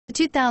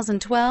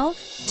2012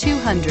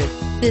 200.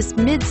 This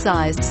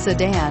mid-sized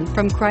sedan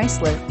from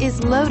Chrysler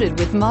is loaded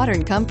with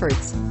modern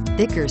comforts.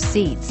 Thicker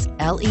seats,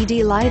 LED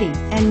lighting,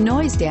 and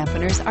noise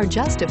dampeners are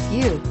just a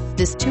few.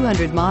 This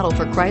 200 model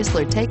for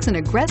Chrysler takes an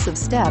aggressive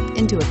step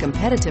into a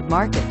competitive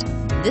market.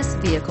 This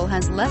vehicle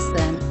has less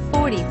than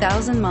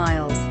 40,000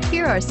 miles.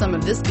 Here are some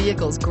of this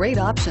vehicle's great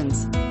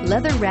options: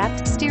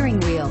 leather-wrapped steering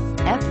wheel,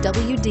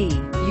 FWD,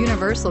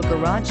 universal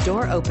garage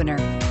door opener,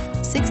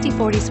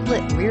 60/40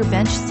 split rear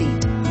bench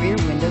seat, rear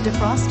window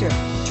defroster,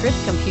 trip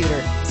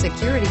computer,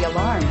 security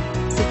alarm,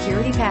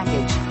 security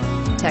package,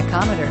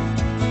 tachometer.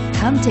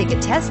 Come take a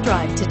test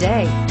drive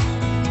today.